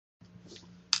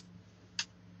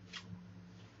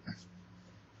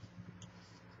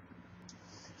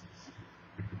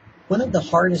One of the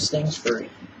hardest things for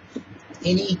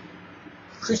any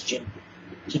Christian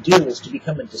to do is to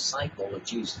become a disciple of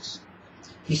Jesus.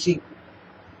 You see,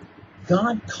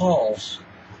 God calls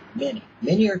many.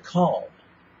 Many are called.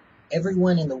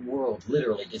 Everyone in the world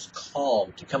literally is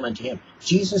called to come unto him.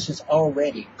 Jesus is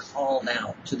already called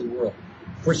out to the world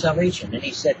for salvation. And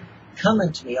he said, "Come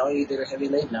unto me, all you that are heavy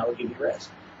laden, I will give you rest."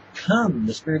 Come,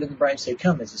 the Spirit of the bride say,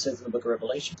 "Come," as it says in the book of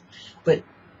Revelation. But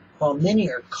while many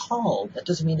are called, that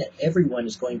doesn't mean that everyone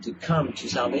is going to come to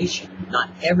salvation. Not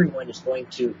everyone is going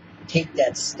to take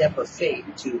that step of faith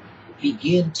to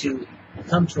begin to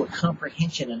come to a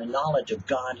comprehension and a knowledge of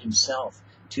God himself,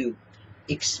 to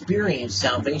experience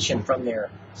salvation from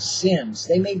their sins.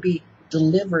 They may be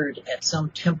delivered at some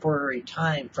temporary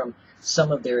time from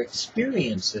some of their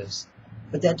experiences,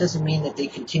 but that doesn't mean that they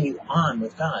continue on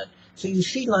with God. So you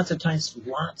see lots of times,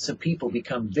 lots of people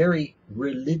become very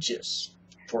religious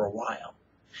for a while.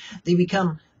 They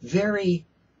become very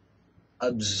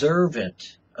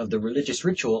observant of the religious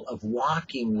ritual of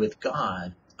walking with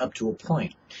God up to a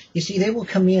point. You see, they will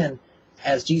come in,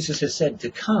 as Jesus has said, to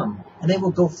come, and they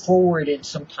will go forward in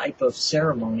some type of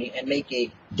ceremony and make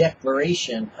a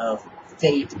declaration of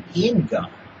faith in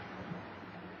God,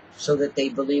 so that they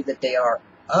believe that they are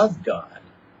of God.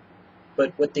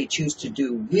 But what they choose to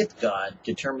do with God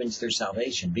determines their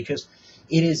salvation, because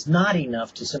it is not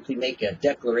enough to simply make a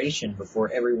declaration before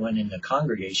everyone in the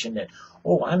congregation that,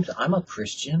 "Oh, I'm a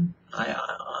Christian.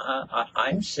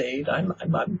 I'm saved.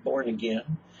 I'm born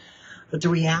again." But the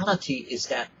reality is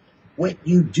that what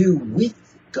you do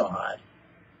with God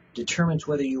determines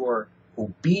whether you are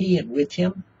obedient with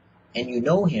him and you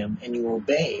know him and you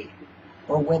obey,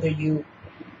 or whether you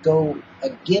go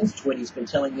against what he's been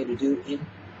telling you to do in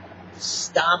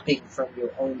stopping from your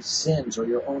own sins or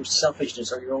your own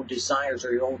selfishness or your own desires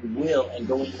or your own will and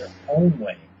going your own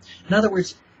way. In other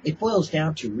words, it boils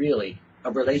down to really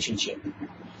a relationship.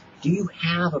 Do you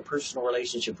have a personal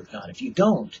relationship with God? If you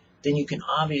don't, then you can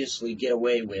obviously get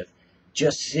away with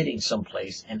just sitting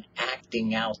someplace and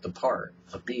acting out the part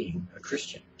of being a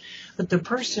Christian. But the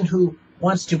person who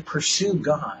wants to pursue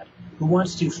God, who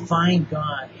wants to find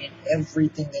God in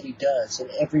everything that he does, in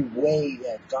every way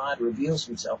that God reveals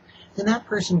himself, then that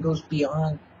person goes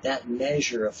beyond that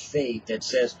measure of faith that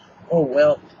says, "Oh,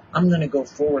 well, I'm going to go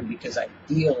forward because I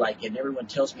feel like it, and everyone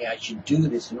tells me I should do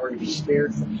this in order to be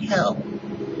spared from hell."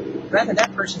 Rather,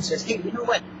 that person says, "Hey, you know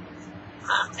what?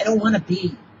 I don't want to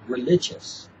be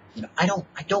religious. I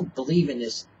don't believe in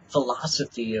this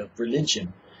philosophy of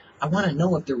religion. I want to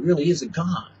know if there really is a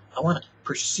God. I want to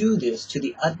pursue this to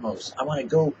the utmost. I want to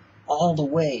go all the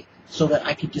way so that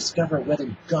I can discover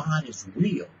whether God is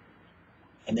real.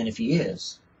 And then if he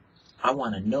is, I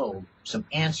want to know some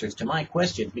answers to my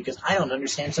questions, because I don't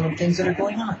understand some of the things that are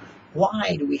going on.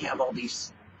 Why do we have all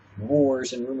these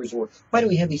wars and rumors of war? Why do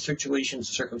we have these situations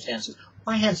and circumstances?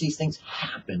 Why has these things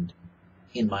happened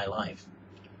in my life?"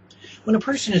 When a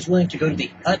person is willing to go to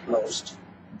the utmost,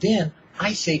 then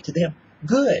I say to them,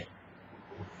 "Good.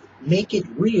 Make it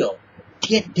real.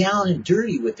 Get down and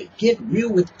dirty with it. Get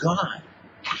real with God.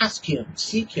 Ask him,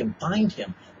 seek him, find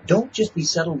him. Don't just be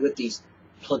settled with these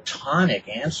platonic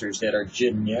answers that are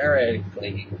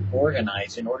generically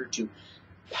organized in order to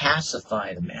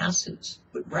pacify the masses,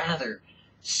 but rather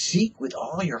seek with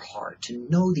all your heart to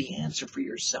know the answer for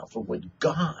yourself of what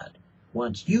God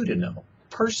wants you to know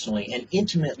personally and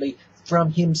intimately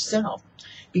from himself,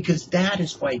 because that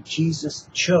is why Jesus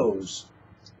chose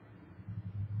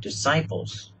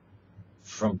disciples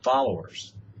from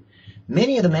followers.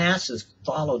 Many of the masses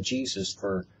followed Jesus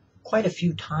for quite a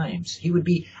few times. He would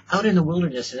be out in the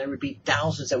wilderness, and there would be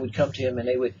thousands that would come to him, and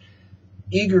they would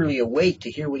eagerly await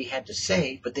to hear what he had to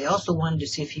say, but they also wanted to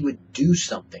see if he would do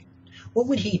something. What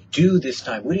would he do this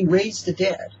time? Would he raise the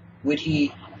dead? Would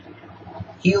he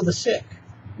heal the sick?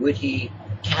 Would he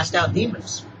cast out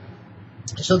demons?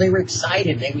 So they were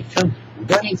excited. They would come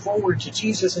running forward to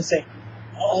Jesus and say,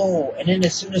 "Oh," and then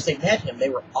as soon as they met him, they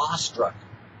were awestruck.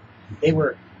 They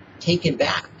were taken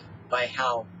back by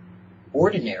how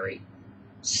ordinary,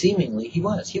 seemingly, he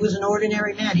was. He was an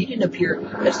ordinary man. He didn't appear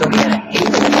as though he had a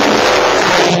halo.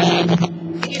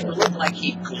 He didn't look like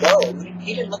he glowed.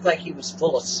 He didn't look like he was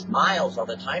full of smiles all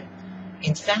the time.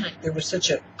 In fact, there was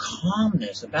such a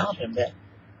calmness about him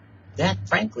that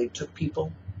frankly took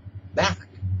people back,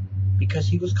 because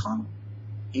he was calm.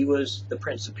 He was the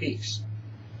Prince of Peace.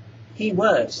 He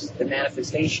was the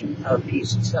manifestation of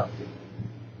peace itself.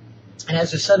 And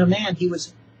as a Son of Man, he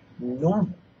was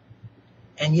normal.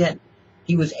 And yet,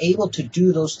 he was able to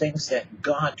do those things that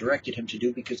God directed him to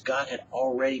do, because God had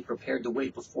already prepared the way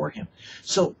before him.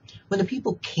 So, when the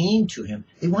people came to him,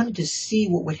 they wanted to see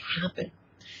what would happen.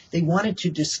 They wanted to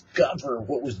discover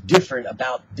what was different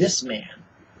about this man,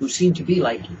 who seemed to be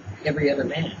like every other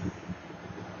man,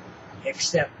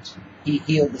 except he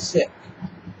healed the sick.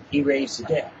 He raised the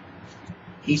dead.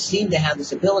 He seemed to have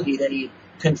this ability that he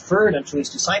conferred unto his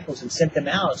disciples and sent them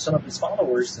out, some of his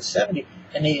followers, the 70,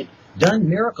 and they had done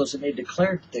miracles, and they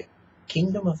declared that the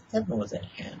kingdom of heaven was at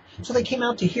hand. So they came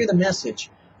out to hear the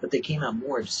message, but they came out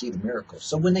more to see the miracles.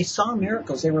 So when they saw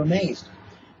miracles, they were amazed.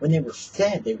 When they were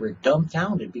fed, they were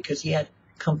dumbfounded, because he had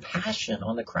compassion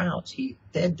on the crowds. He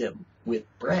fed them with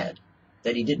bread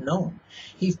that he didn't own.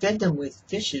 He fed them with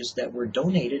fishes that were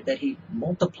donated, that he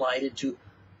multiplied into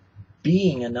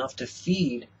being enough to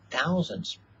feed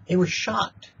thousands. They were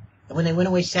shocked. And when they went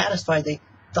away satisfied, they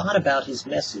thought about his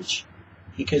message,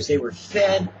 because they were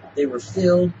fed, they were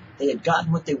filled, they had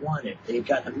gotten what they wanted. They had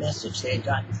gotten a message. They had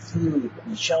gotten food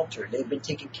and shelter. They had been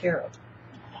taken care of.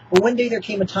 But one day there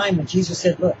came a time when Jesus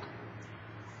said, look,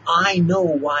 I know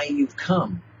why you've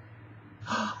come.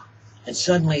 And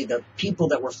suddenly the people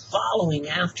that were following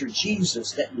after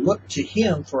Jesus, that looked to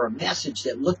him for a message,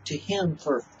 that looked to him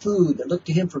for food, that looked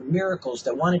to him for miracles,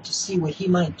 that wanted to see what he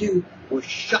might do, were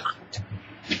shocked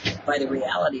by the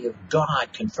reality of God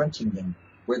confronting them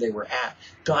where they were at.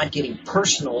 God getting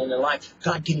personal in their life.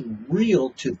 God getting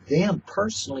real to them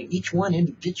personally, each one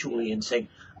individually, and saying,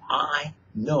 I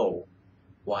know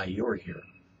why you're here.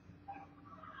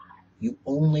 You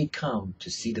only come to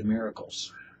see the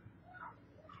miracles.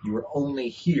 You are only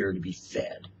here to be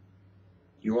fed.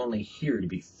 You're only here to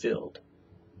be filled.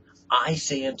 I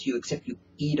say unto you, except you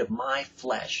eat of my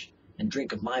flesh and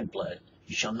drink of my blood,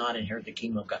 you shall not inherit the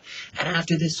kingdom of God. And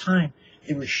after this time,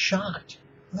 they were shocked.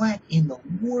 What in the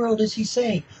world is he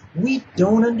saying? We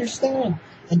don't understand.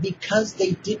 And because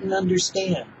they didn't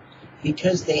understand,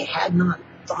 because they had not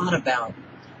thought about,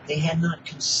 they had not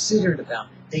considered about,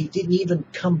 they didn't even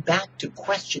come back to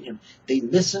question him. They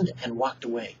listened and walked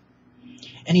away.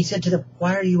 And he said to them,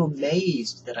 why are you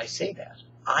amazed that I say that?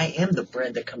 I am the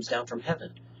bread that comes down from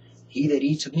heaven. He that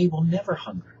eats of me will never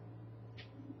hunger.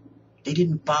 They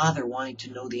didn't bother wanting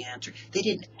to know the answer. They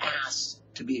didn't ask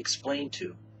to be explained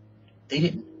to. They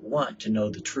didn't want to know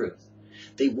the truth.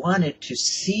 They wanted to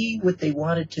see what they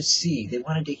wanted to see. They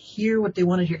wanted to hear what they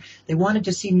wanted to hear. They wanted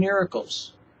to see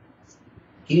miracles.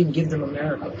 He didn't give them a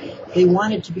miracle. They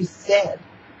wanted to be fed.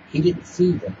 He didn't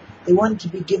feed them. They wanted to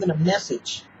be given a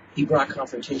message. He brought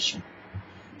confrontation.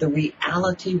 The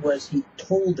reality was he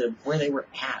told them where they were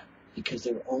at, because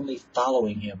they were only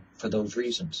following him for those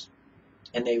reasons.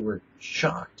 And they were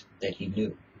shocked that he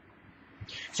knew.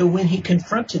 So when he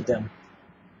confronted them,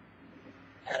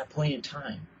 at a point in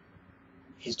time,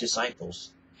 his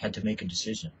disciples had to make a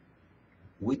decision.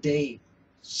 Would they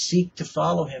seek to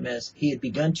follow him as he had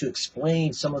begun to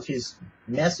explain some of his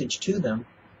message to them,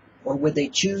 or would they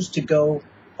choose to go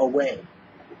away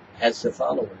as the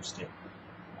followers did?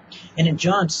 And in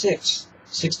John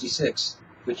 6:66,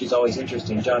 which is always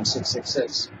interesting, John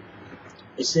 6:66,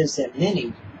 it says that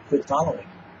many quit following.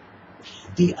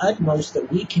 The utmost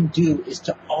that we can do is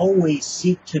to always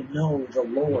seek to know the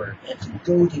Lord and to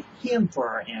go to him for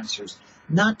our answers,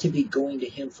 not to be going to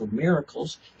him for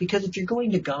miracles, because if you're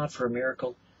going to God for a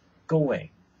miracle, go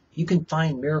away. You can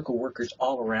find miracle workers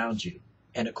all around you,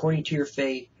 and according to your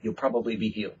faith, you'll probably be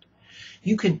healed.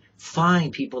 You can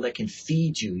find people that can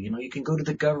feed you. You can go to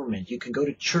the government, you can go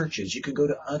to churches, you can go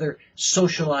to other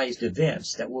socialized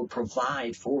events that will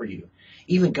provide for you.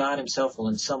 Even God himself will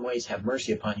in some ways have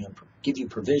mercy upon you and give you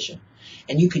provision.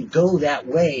 And you can go that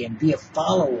way and be a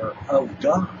follower of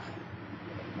God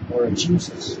or of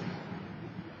Jesus.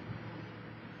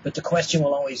 But the question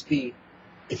will always be,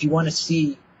 if you want to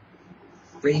see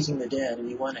raising the dead and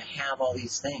you want to have all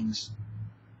these things,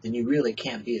 then you really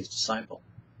can't be his disciple.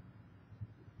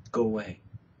 Go away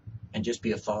and just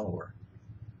be a follower.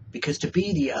 Because to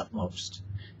be the utmost,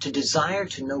 to desire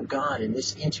to know God in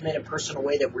this intimate and personal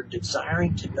way that we're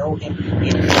desiring to know him,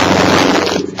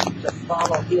 to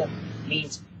follow him,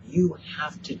 means you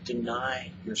have to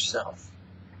deny yourself.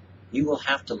 You will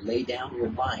have to lay down your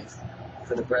life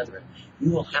for the brethren.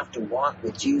 You will have to walk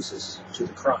with Jesus to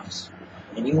the cross.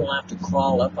 And you will have to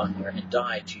crawl up on there and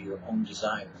die to your own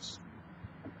desires.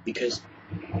 Because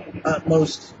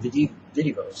utmost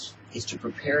VidDevo is to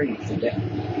prepare you for death.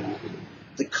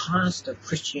 The cost of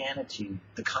Christianity,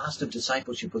 the cost of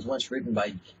discipleship, was once written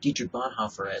by Dietrich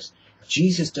Bonhoeffer as,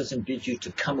 Jesus doesn't bid you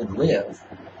to come and live,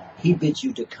 he bids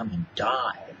you to come and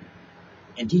die.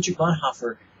 And Dietrich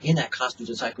Bonhoeffer, in that cost of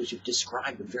discipleship,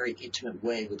 described a very intimate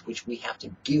way with which we have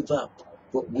to give up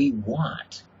what we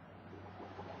want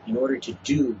in order to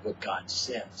do what God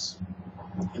says.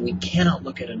 And we cannot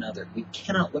look at another. We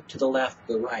cannot look to the left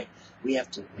or the right. We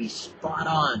have to be spot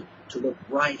on to look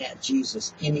right at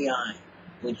Jesus in the eye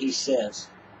when he says,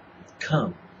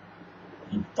 come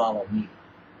and follow me.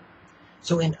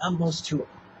 So in utmost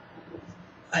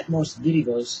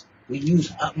VidDevos, we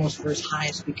use utmost versus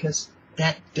highest because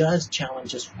that does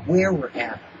challenge us where we're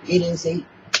at. It is a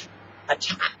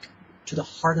attack to the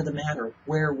heart of the matter,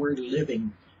 where we're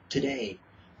living today,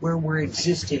 where we're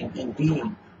existing and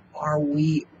being. Are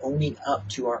we owning up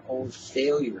to our own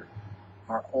failure,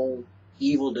 our own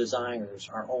evil desires,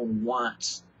 our own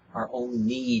wants, our own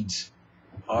needs,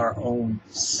 our own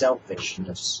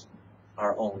selfishness,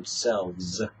 our own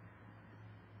selves?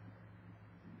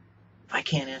 I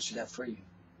can't answer that for you.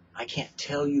 I can't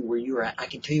tell you where you're at. I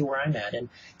can tell you where I'm at. And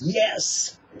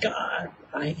yes, God,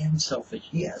 I am selfish.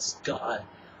 Yes, God,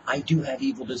 I do have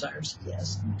evil desires.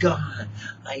 Yes, God,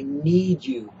 I need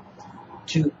you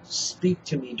to speak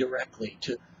to me directly,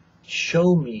 to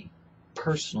show me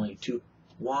personally, to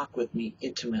walk with me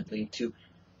intimately, to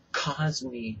cause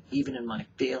me, even in my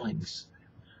failings,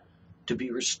 to be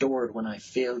restored when I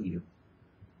fail you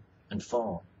and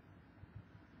fall.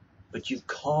 But you've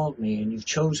called me and you've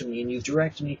chosen me and you've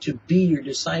directed me to be your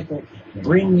disciple.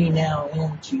 Bring me now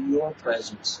into your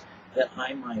presence that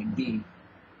I might be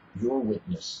your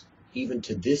witness, even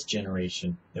to this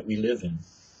generation that we live in.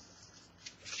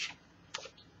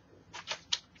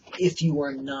 If you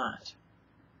are not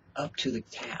up to the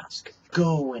task,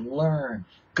 go and learn,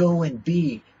 go and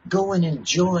be, go and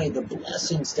enjoy the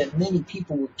blessings that many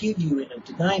people will give you in a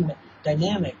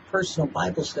dynamic personal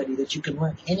Bible study that you can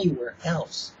learn anywhere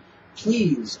else.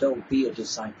 Please don't be a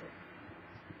disciple,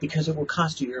 because it will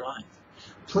cost you your life.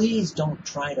 Please don't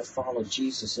try to follow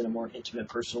Jesus in a more intimate,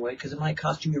 personal way, because it might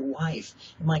cost you your wife,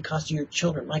 it might cost you your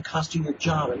children, it might cost you your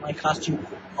job, it might cost you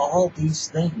all these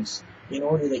things in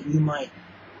order that you might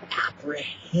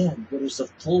apprehend what is the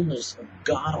fullness of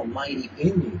God Almighty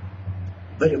in you.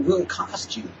 But it will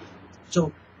cost you.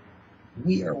 So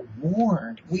we are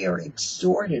warned, we are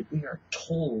exhorted, we are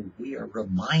told, we are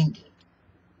reminded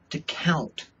to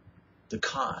count the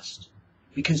cost.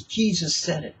 Because Jesus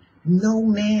said it. No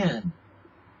man,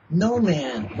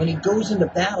 when he goes into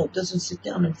battle, doesn't sit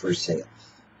down and first say,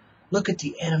 look at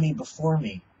the enemy before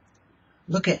me.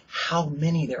 Look at how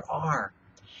many there are.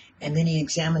 And then he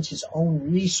examines his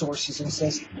own resources and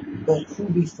says, but who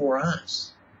before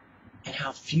us? And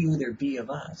how few there be of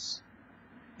us.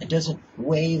 And doesn't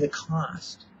weigh the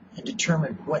cost and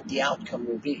determine what the outcome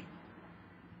will be.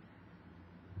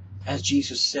 As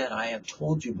Jesus said, I have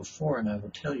told you before and I will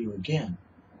tell you again.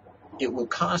 It will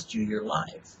cost you your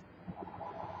life.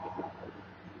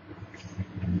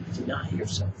 Deny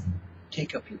yourself.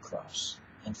 Take up your cross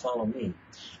and follow me.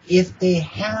 If they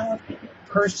have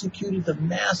persecuted the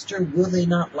Master, will they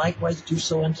not likewise do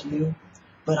so unto you?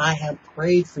 But I have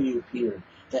prayed for you, Peter,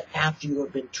 that after you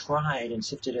have been tried and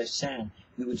sifted as sand,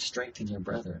 you would strengthen your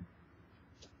brethren.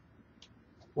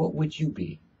 What would you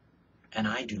be? And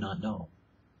I do not know.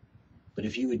 But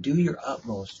if you would do your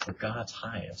utmost for God's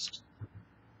highest,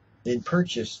 then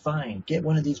purchase, find, get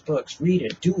one of these books, read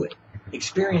it, do it,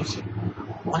 experience it,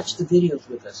 watch the videos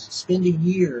with us, spend a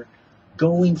year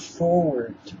going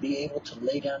forward to be able to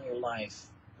lay down your life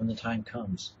when the time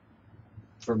comes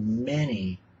for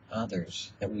many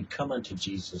others that would come unto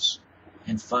Jesus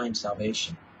and find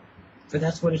salvation. For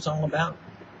that's what it's all about.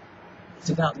 It's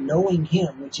about knowing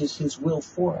Him, which is His will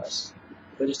for us,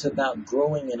 but it's about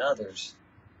growing in others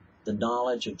the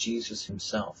knowledge of Jesus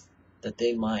Himself, that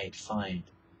they might find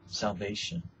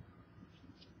salvation.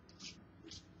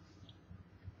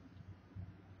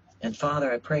 And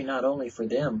Father, I pray not only for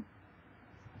them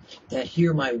that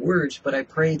hear my words, but I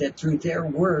pray that through their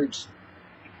words,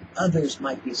 others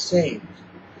might be saved.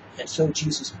 And so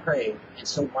Jesus prayed, and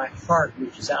so my heart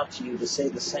reaches out to you to say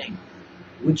the same.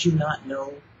 Would you not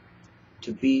know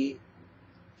to be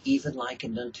even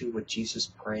likened unto what Jesus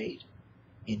prayed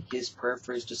in His prayer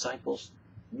for His disciples?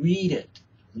 Read it,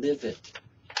 live it,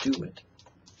 do it.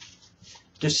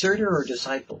 Deserter or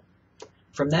disciple?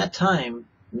 From that time,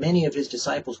 many of His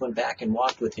disciples went back and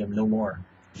walked with Him no more.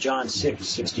 John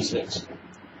 6:66.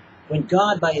 When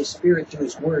God, by His Spirit, through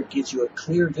His Word, gives you a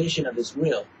clear vision of His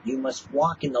will, you must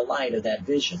walk in the light of that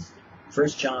vision. 1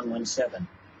 John 1:7.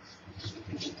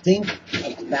 Think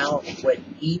about what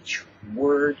each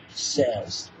word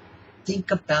says.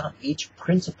 Think about each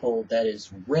principle that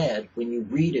is read when you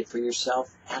read it for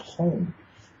yourself at home.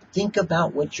 Think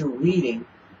about what you're reading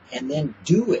and then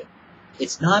do it.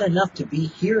 It's not enough to be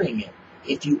hearing it.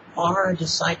 If you are a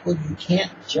disciple, you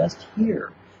can't just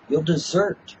hear. You'll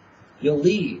desert. You'll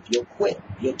leave. You'll quit.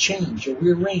 You'll change. You'll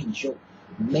rearrange. You'll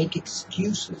make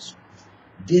excuses.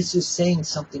 This is saying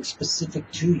something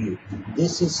specific to you.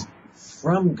 This is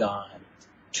from God.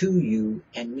 to you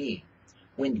and me.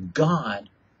 When God,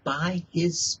 by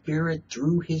His Spirit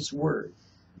through His Word,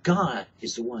 God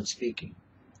is the one speaking.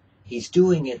 He's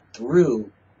doing it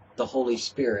through the Holy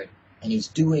Spirit, and He's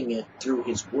doing it through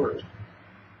His Word.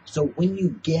 So when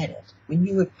you get it, when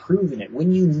you have proven it,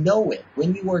 when you know it,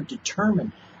 when you are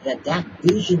determined that that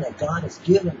vision that God has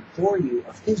given for you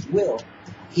of His will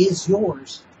is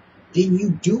yours, then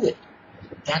you do it.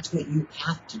 That's what you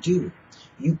have to do.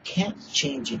 You can't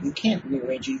change it. You can't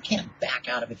rearrange it. You can't back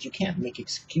out of it. You can't make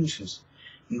excuses.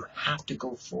 You have to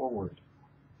go forward.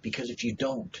 Because if you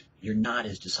don't, you're not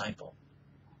His disciple.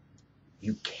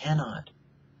 You cannot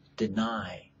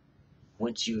deny,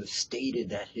 once you have stated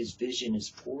that His vision is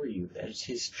for you, that it's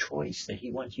His choice, that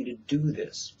He wants you to do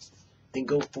this, then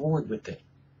go forward with it.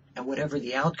 And whatever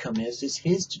the outcome is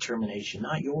His determination,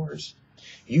 not yours.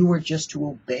 You are just to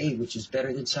obey, which is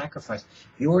better than sacrifice.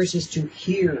 Yours is to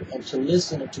hear and to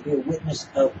listen and to be a witness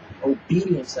of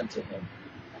obedience unto Him.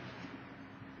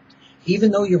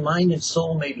 Even though your mind and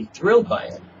soul may be thrilled by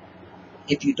it,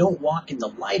 if you don't walk in the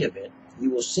light of it,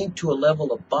 you will sink to a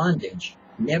level of bondage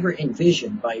never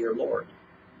envisioned by your Lord.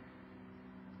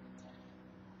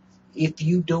 If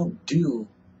you don't do,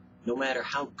 no matter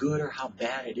how good or how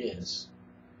bad it is,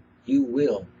 you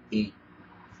will be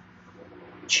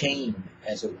chained,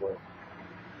 as it were,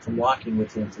 from walking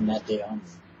with Him from that day onward,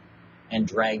 and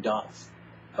dragged off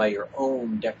by your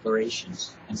own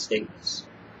declarations and statements.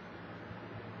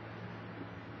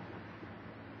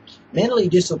 Mentally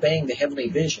disobeying the heavenly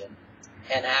vision,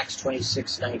 and Acts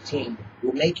 26:19,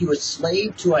 will make you a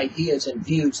slave to ideas and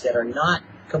views that are not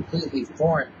completely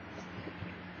foreign.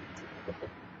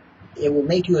 It will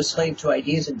make you a slave to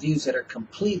ideas and views that are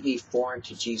completely foreign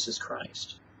to Jesus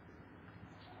Christ.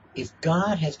 If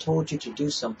God has told you to do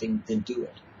something, then do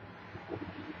it.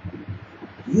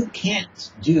 You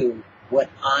can't do what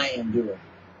I am doing.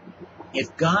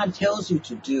 If God tells you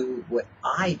to do what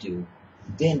I do,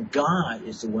 then God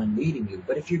is the one leading you.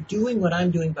 But if you're doing what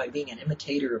I'm doing by being an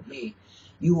imitator of me,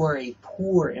 you are a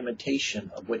poor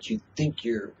imitation of what you think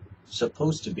you're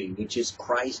supposed to be, which is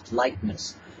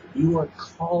Christ-likeness. You are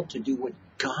called to do what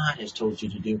God has told you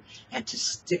to do and to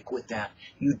stick with that.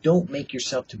 You don't make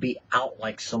yourself to be out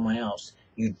like someone else.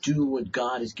 You do what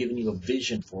God has given you a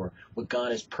vision for, what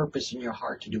God has purposed in your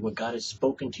heart to do, what God has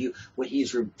spoken to you, what He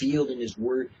has revealed in His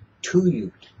Word to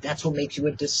you. That's what makes you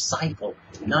a disciple.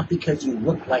 Not because you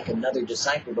look like another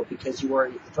disciple, but because you are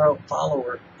a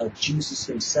follower of Jesus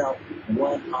Himself,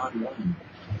 one-on-one.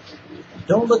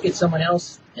 Don't look at someone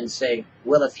else and say,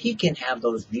 well, if he can have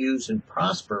those views and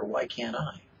prosper, why can't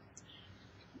I?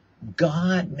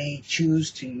 God may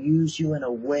choose to use you in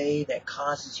a way that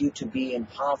causes you to be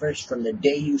impoverished from the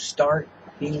day you start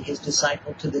being His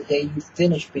disciple to the day you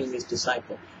finish being His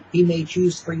disciple. He may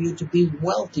choose for you to be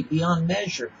wealthy beyond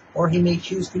measure, or He may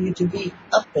choose for you to be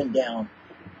up and down.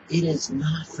 It is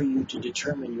not for you to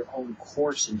determine your own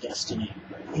course and destiny.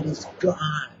 It is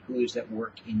God who is at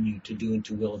work in you to do and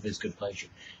to will of His good pleasure.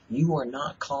 You are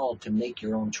not called to make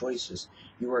your own choices.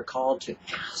 You are called to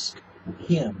ask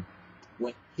Him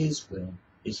what His will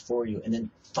is for you, and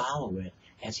then follow it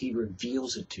as He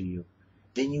reveals it to you.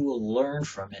 Then you will learn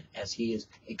from it as He is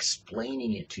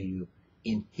explaining it to you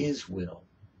in His will,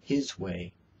 His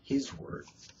way, His word.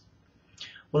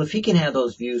 Well, if He can have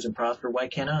those views and prosper, why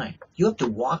can't I? You have to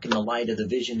walk in the light of the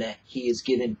vision that He has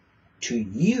given to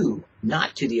you,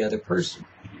 not to the other person.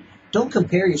 Don't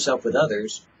compare yourself with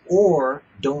others, or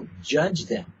don't judge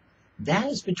them. That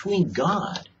is between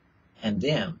God and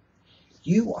them.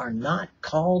 You are not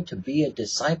called to be a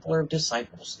discipler of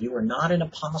disciples. You are not an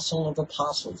apostle of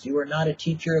apostles. You are not a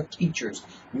teacher of teachers.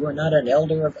 You are not an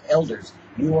elder of elders.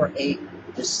 You are a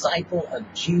disciple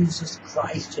of Jesus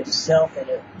Christ Himself. And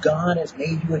if God has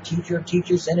made you a teacher of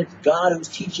teachers, then it's God who's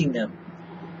teaching them.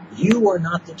 You are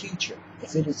not the teacher.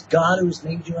 If it is God who has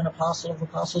made you an apostle of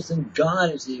apostles, then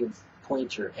God is the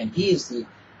appointer, and He is the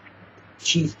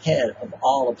chief head of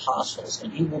all apostles,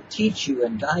 and He will teach you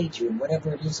and guide you in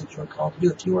whatever it is that you are called to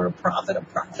do. If you are a prophet of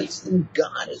prophets, then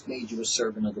God has made you a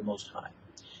servant of the Most High.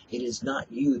 It is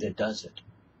not you that does it.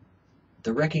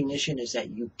 The recognition is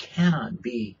that you cannot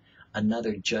be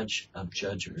another judge of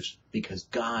judges, because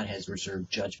God has reserved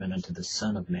judgment unto the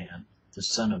Son of Man, the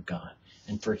Son of God,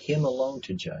 and for Him alone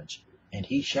to judge, and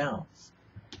He shall.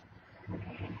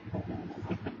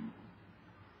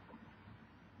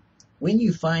 When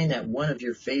you find that one of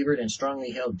your favorite and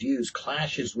strongly held views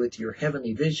clashes with your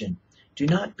heavenly vision, do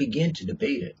not begin to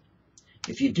debate it.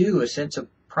 If you do, a sense of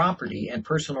property and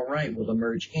personal right will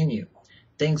emerge in you,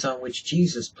 things on which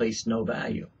Jesus placed no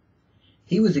value.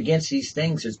 He was against these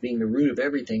things as being the root of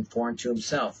everything foreign to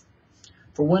Himself.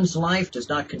 For one's life does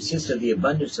not consist of the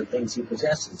abundance of things he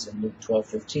possesses, in Luke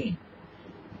 12:15.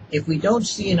 If we don't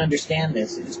see and understand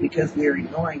this, it is because we are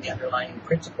ignoring the underlying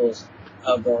principles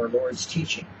of our Lord's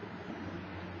teaching.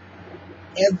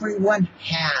 Everyone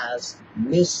has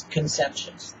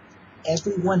misconceptions.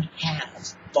 Everyone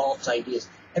has false ideas.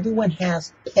 Everyone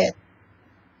has pet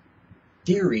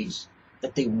theories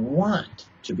that they want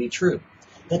to be true,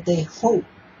 that they hope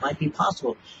might be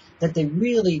possible, that they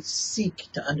really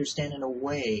seek to understand in a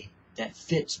way that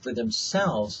fits for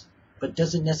themselves, but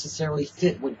doesn't necessarily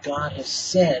fit what God has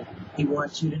said he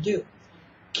wants you to do.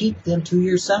 Keep them to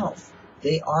yourself.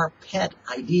 They are pet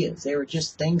ideas. They are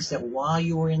just things that while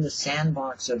you were in the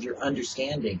sandbox of your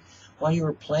understanding, while you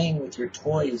were playing with your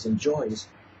toys and joys,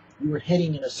 you were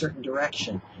heading in a certain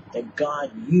direction that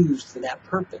God used for that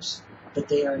purpose. But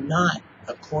they are not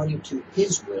according to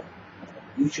his will.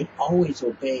 You should always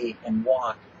obey and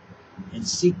walk and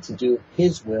seek to do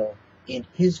his will in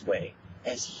his way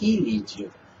as he leads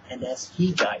you and as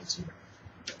he guides you.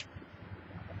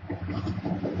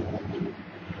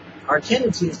 Our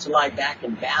tendency is to lie back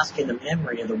and bask in the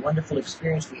memory of the wonderful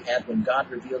experience we had when God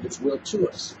revealed his will to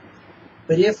us.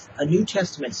 But if a New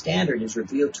Testament standard is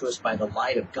revealed to us by the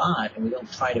light of God and we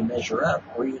don't try to measure up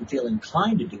or even feel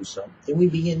inclined to do so, then we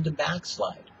begin to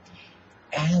backslide.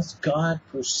 As God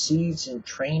proceeds in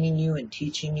training you and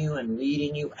teaching you and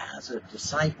leading you as a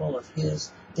disciple of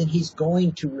his, then he's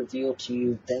going to reveal to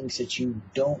you things that you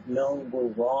don't know were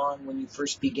wrong when you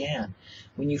first began.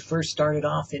 When you first started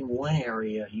off in one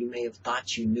area, you may have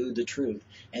thought you knew the truth.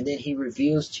 And then he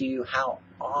reveals to you how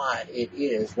odd it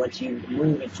is once you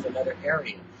move into another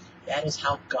area. That is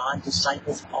how God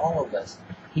disciples all of us.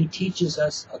 He teaches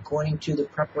us according to the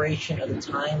preparation of the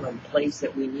time and place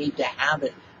that we need to have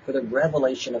it for the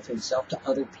revelation of himself to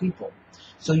other people.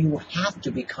 So you have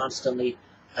to be constantly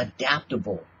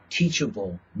adaptable,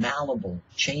 teachable, malleable,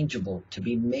 changeable, to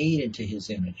be made into his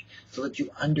image, so that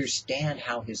you understand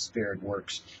how his Spirit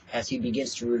works as he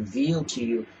begins to reveal to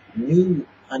you new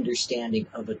understanding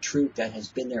of a truth that has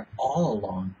been there all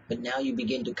along, but now you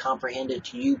begin to comprehend it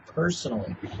to you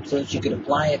personally, so that you can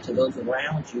apply it to those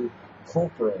around you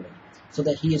corporally, so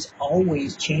that he is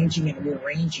always changing and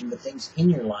rearranging the things in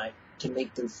your life to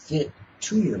make them fit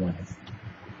to your life.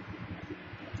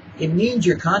 It means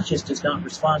your conscience does not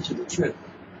respond to the truth.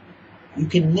 You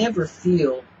can never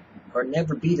feel or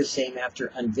never be the same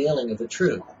after unveiling of the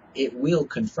truth. It will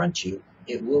confront you.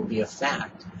 It will be a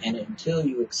fact. And until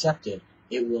you accept it,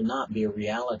 it will not be a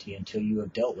reality until you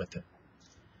have dealt with it.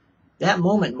 That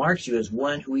moment marks you as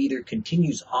one who either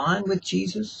continues on with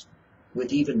Jesus,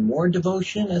 with even more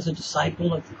devotion as a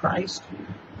disciple of Christ,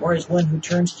 or as one who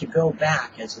turns to go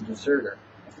back as a deserter.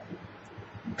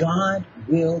 God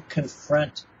will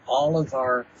confront all of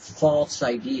our false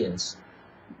ideas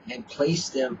and place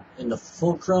them in the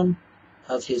fulcrum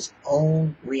of his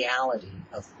own reality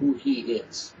of who he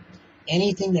is.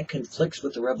 Anything that conflicts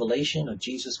with the revelation of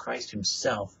Jesus Christ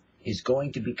himself is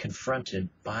going to be confronted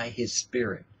by his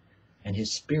Spirit. And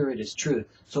his Spirit is truth.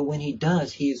 So when he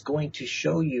does, he is going to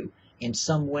show you in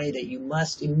some way that you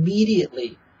must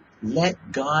immediately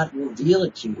let God reveal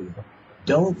it to you.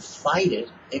 Don't fight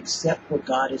it. Accept what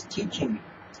God is teaching you.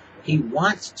 He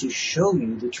wants to show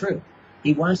you the truth.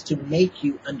 He wants to make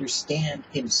you understand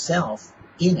himself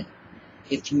in it.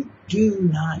 If you do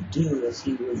not do as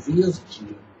he reveals it to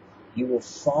you, you will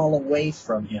fall away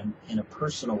from him in a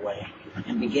personal way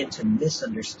and begin to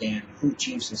misunderstand who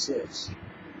Jesus is.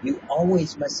 You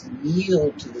always must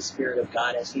yield to the Spirit of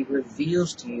God as he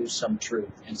reveals to you some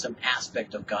truth and some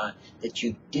aspect of God that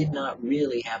you did not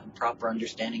really have a proper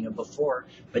understanding of before.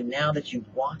 But now that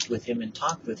you've walked with him and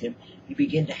talked with him, you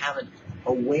begin to have an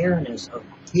awareness of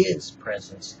his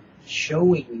presence,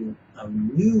 showing you a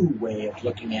new way of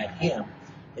looking at him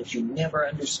that you never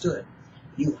understood.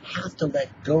 You have to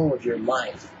let go of your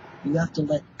life. You have to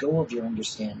let go of your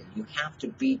understanding. You have to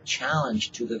be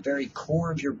challenged to the very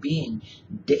core of your being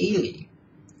daily,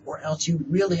 or else you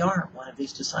really aren't one of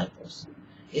these disciples.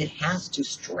 It has to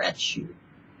stretch you.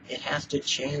 It has to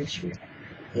change you.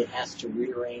 It has to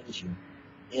rearrange you.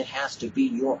 It has to be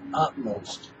your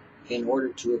utmost in order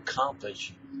to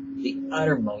accomplish the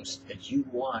uttermost that you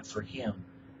want for him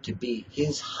to be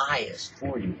his highest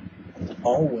for you,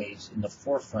 always in the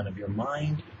forefront of your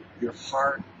mind, your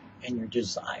heart, and your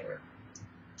desire.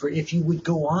 For if you would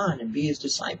go on and be his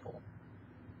disciple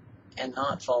and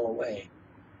not fall away,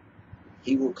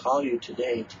 he will call you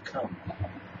today to come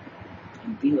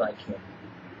and be like him.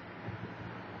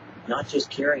 Not just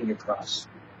carrying your cross,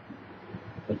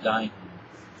 but dying.